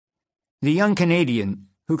The young Canadian,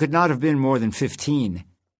 who could not have been more than 15,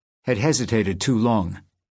 had hesitated too long.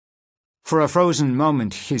 For a frozen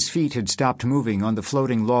moment, his feet had stopped moving on the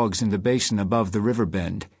floating logs in the basin above the river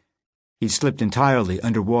bend. He'd slipped entirely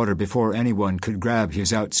underwater before anyone could grab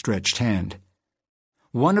his outstretched hand.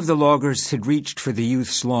 One of the loggers had reached for the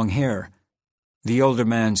youth's long hair. The older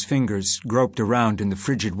man's fingers groped around in the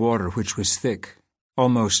frigid water, which was thick,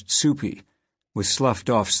 almost soupy, with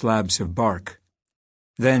sloughed-off slabs of bark.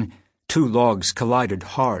 Then 2 logs collided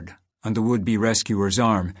hard on the would-be rescuer's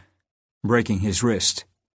arm, breaking his wrist.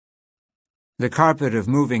 The carpet of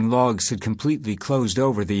moving logs had completely closed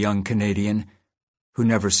over the young Canadian, who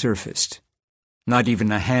never surfaced. Not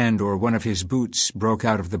even a hand or one of his boots broke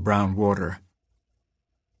out of the brown water.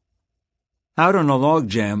 Out on a log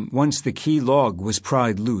jam, once the key log was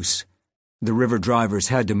pried loose, the river drivers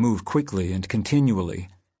had to move quickly and continually.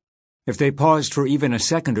 If they paused for even a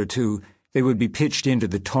second or two, they would be pitched into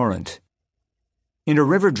the torrent. In a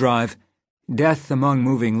river drive, death among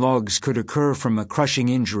moving logs could occur from a crushing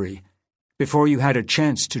injury before you had a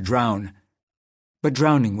chance to drown, but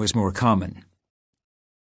drowning was more common.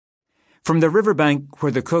 From the riverbank,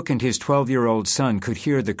 where the cook and his 12-year-old son could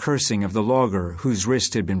hear the cursing of the logger whose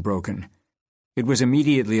wrist had been broken, it was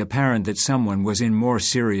immediately apparent that someone was in more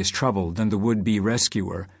serious trouble than the would-be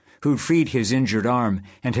rescuer, who'd freed his injured arm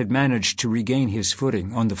and had managed to regain his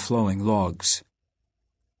footing on the flowing logs.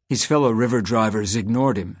 His fellow river drivers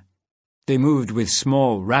ignored him. They moved with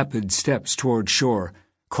small, rapid steps toward shore,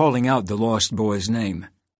 calling out the lost boy's name.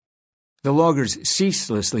 The loggers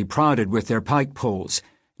ceaselessly prodded with their pike poles,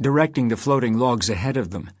 directing the floating logs ahead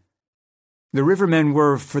of them. The rivermen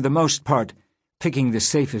were, for the most part, picking the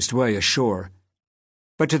safest way ashore.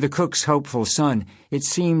 But to the cook's hopeful son, it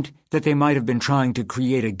seemed that they might have been trying to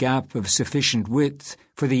create a gap of sufficient width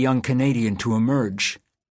for the young Canadian to emerge.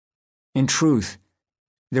 In truth,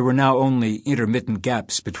 there were now only intermittent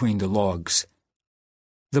gaps between the logs.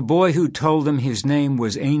 The boy who told them his name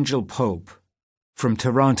was Angel Pope, from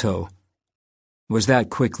Toronto, was that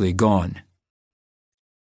quickly gone.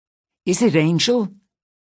 "Is it Angel?"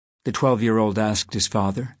 the 12-year-old asked his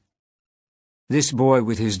father. This boy,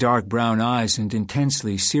 with his dark brown eyes and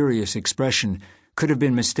intensely serious expression, could have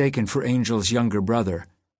been mistaken for Angel's younger brother,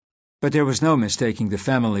 but there was no mistaking the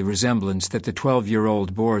family resemblance that the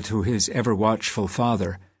 12-year-old bore to his ever-watchful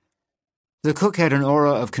father. The cook had an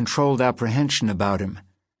aura of controlled apprehension about him,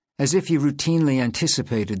 as if he routinely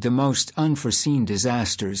anticipated the most unforeseen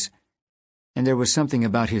disasters, and there was something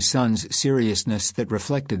about his son's seriousness that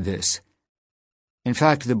reflected this. In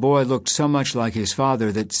fact, the boy looked so much like his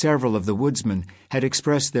father that several of the woodsmen had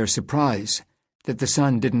expressed their surprise that the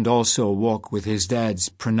son didn't also walk with his dad's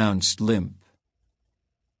pronounced limp.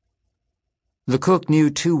 The cook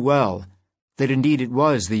knew too well that indeed it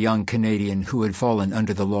was the young Canadian who had fallen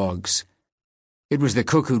under the logs. It was the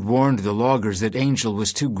cook who'd warned the loggers that Angel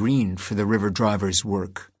was too green for the river driver's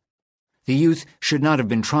work. The youth should not have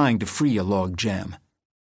been trying to free a log jam.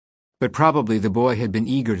 But probably the boy had been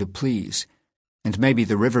eager to please, and maybe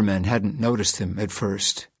the rivermen hadn't noticed him at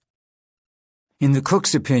first. In the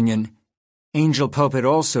cook's opinion, Angel Pope had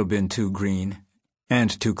also been too green, and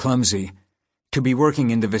too clumsy, to be working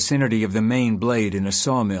in the vicinity of the main blade in a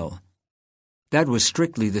sawmill. That was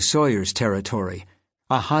strictly the sawyer's territory,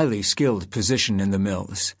 a highly skilled position in the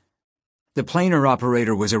mills. The planer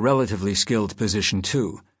operator was a relatively skilled position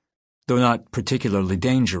too, though not particularly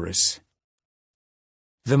dangerous.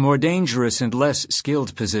 The more dangerous and less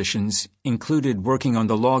skilled positions included working on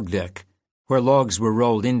the log deck, where logs were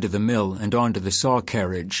rolled into the mill and onto the saw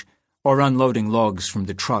carriage, or unloading logs from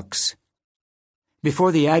the trucks.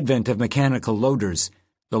 Before the advent of mechanical loaders,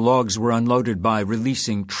 the logs were unloaded by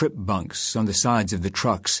releasing trip bunks on the sides of the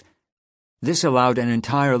trucks. This allowed an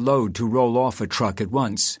entire load to roll off a truck at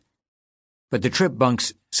once. But the trip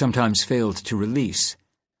bunks sometimes failed to release.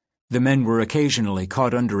 The men were occasionally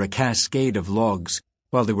caught under a cascade of logs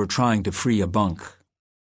while they were trying to free a bunk.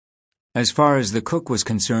 As far as the cook was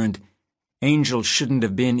concerned, Angel shouldn't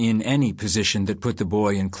have been in any position that put the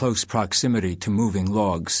boy in close proximity to moving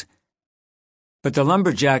logs. But the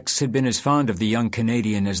lumberjacks had been as fond of the young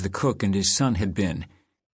Canadian as the cook and his son had been,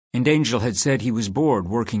 and Angel had said he was bored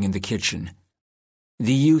working in the kitchen.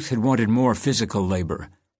 The youth had wanted more physical labor,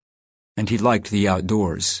 and he liked the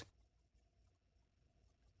outdoors.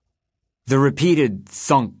 The repeated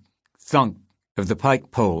thunk, thunk of the pike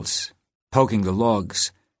poles, poking the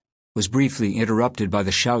logs, was briefly interrupted by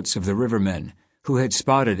the shouts of the rivermen, who had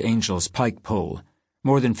spotted Angel's pike pole,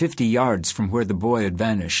 more than 50 yards from where the boy had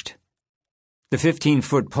vanished. The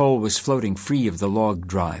 15-foot pole was floating free of the log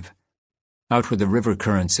drive, out where the river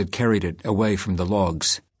currents had carried it away from the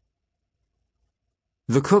logs.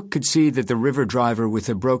 The cook could see that the river driver with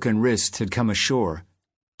a broken wrist had come ashore,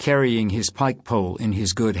 carrying his pike pole in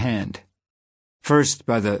his good hand. First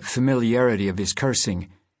by the familiarity of his cursing,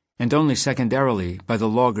 and only secondarily by the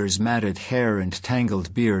logger's matted hair and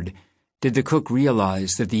tangled beard, did the cook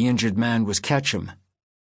realize that the injured man was Ketchum,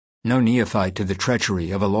 no neophyte to the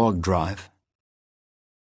treachery of a log drive.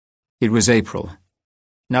 It was April,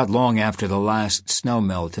 not long after the last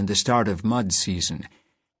snowmelt and the start of mud season,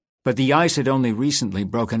 but the ice had only recently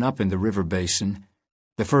broken up in the river basin,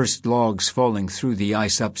 the first logs falling through the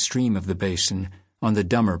ice upstream of the basin on the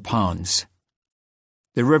dumber ponds.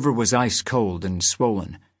 The river was ice-cold and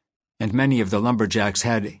swollen, and many of the lumberjacks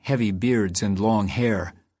had heavy beards and long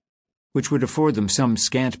hair, which would afford them some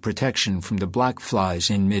scant protection from the black flies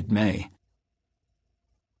in mid-May.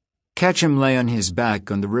 Ketchum lay on his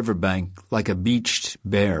back on the riverbank like a beached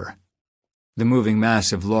bear. The moving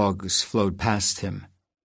mass of logs flowed past him.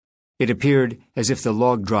 It appeared as if the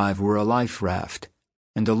log drive were a life raft,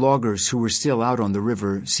 and the loggers who were still out on the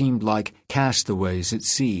river seemed like castaways at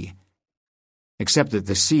sea, except that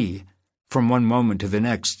the sea, from one moment to the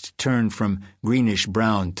next, turned from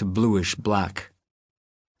greenish-brown to bluish-black.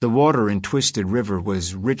 The water in Twisted River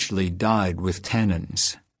was richly dyed with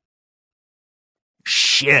tannins.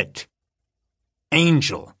 "Shit!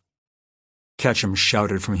 Angel!" Ketchum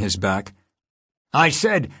shouted from his back. "I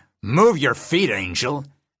said, move your feet, Angel.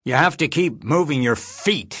 You have to keep moving your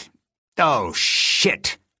feet. Oh,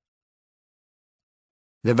 shit!"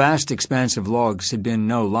 The vast expanse of logs had been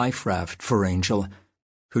no life raft for Angel,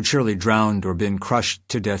 who'd surely drowned or been crushed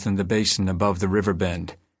to death in the basin above the river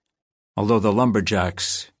bend, although the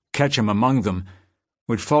lumberjacks, Ketchum among them,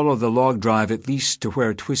 would follow the log drive at least to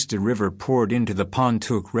where Twisted River poured into the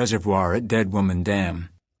Pontook Reservoir at Dead Woman Dam.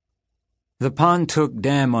 The Pontook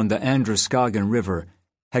Dam on the Androscoggin River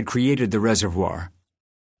had created the reservoir.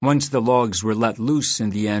 Once the logs were let loose in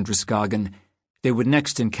the Androscoggin, they would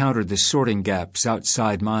next encounter the sorting gaps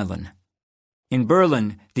outside Milan. In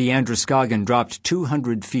Berlin, the Androscoggin dropped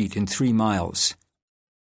 200 feet in 3 miles.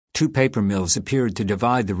 2 paper mills appeared to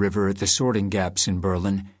divide the river at the sorting gaps in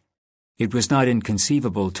Berlin. It was not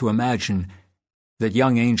inconceivable to imagine that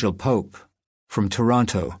young Angel Pope, from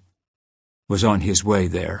Toronto, was on his way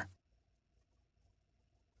there.